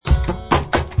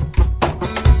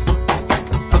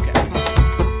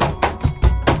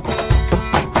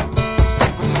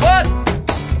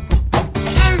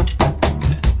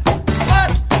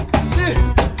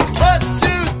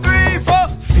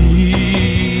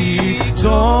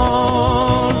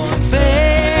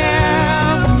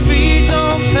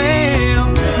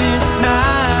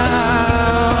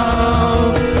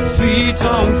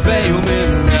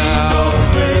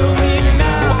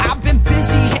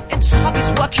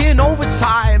working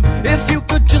overtime. If you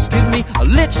could just give me a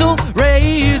little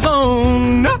raise, oh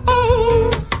no.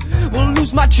 Well,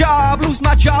 lose my job,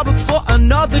 look for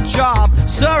another job.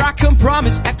 Sir, I can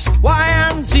promise X, Y,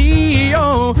 and Z.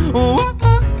 Oh, oh,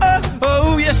 oh, oh,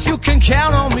 oh, yes, you can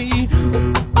count on me.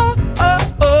 Oh,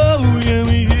 oh, oh, yeah,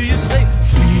 me hear you say,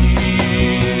 feet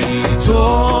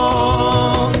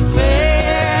don't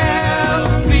fail me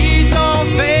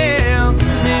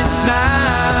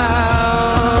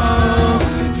now.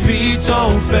 Feet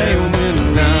don't fail me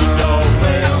now.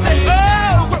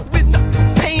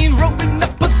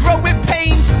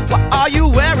 Are you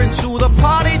wearing to the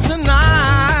party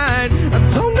tonight? I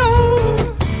don't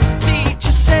know.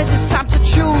 Teacher says it's time to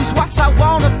choose what I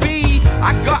wanna be.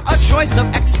 I got a choice of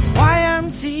X, Y,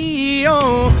 and Z.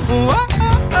 Oh, oh,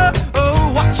 oh, oh,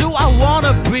 oh. What do I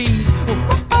wanna be? Oh,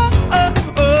 oh, oh,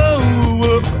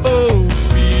 oh, oh, oh.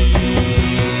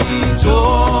 Feet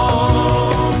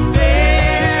don't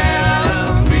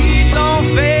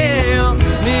fail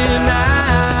me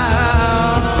now.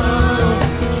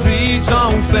 Feet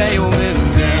don't fail me.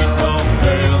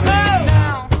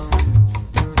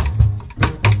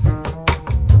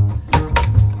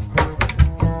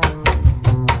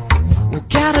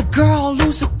 Girl,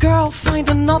 lose a girl, find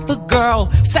another girl.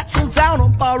 Settle down or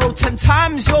borrow 10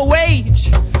 times your wage.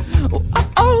 Oh, oh,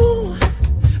 oh.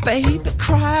 Baby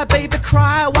cry,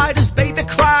 why does baby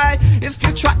cry? If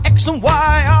you try X and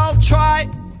Y, I'll try.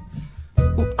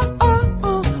 Oh, oh, oh,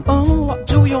 oh, oh. What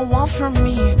do you want from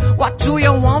me? What do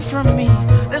you want from me?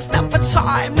 There's never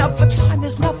time,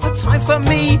 there's never time for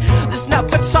me. There's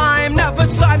never time,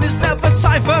 there's never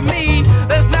time for me.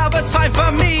 There's never time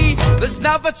for me. There's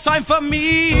never time for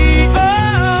me.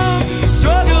 Oh,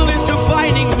 struggle is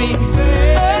defining me.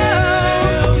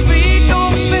 Oh, feet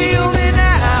don't fail me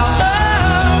now. Oh,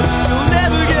 you'll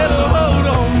never get a hold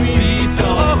on me. Oh,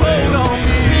 hold on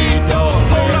me.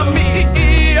 Hold on me.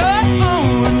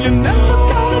 Oh, and you're never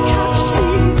gonna catch me.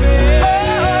 Oh,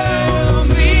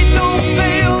 feet don't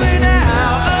fail me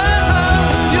now. Oh,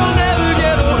 you'll never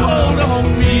get a hold on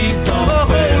me. Oh,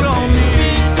 hold on me.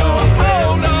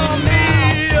 Hold on me.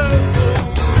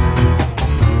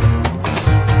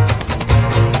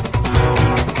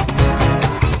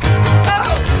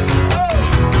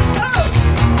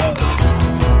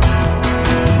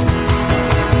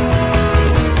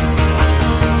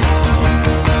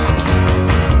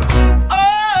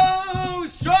 Oh,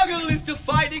 struggle is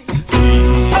defining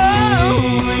me.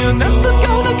 Oh, you're never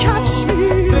gonna catch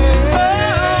me.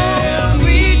 Oh,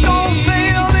 feet don't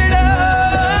fail me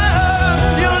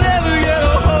now. You'll never get a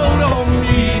hold on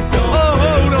me. Oh,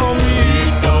 hold on me.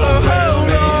 Oh,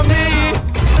 hold on me.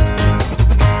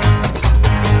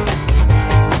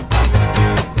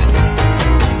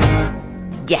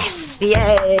 Yes,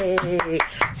 yay!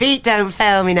 Feet Don't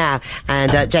Fail Me Now,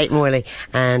 and Jake Morley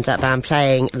and band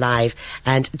playing live.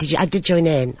 And I did join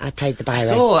in. I played the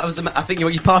Byron. I think you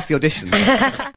passed the audition.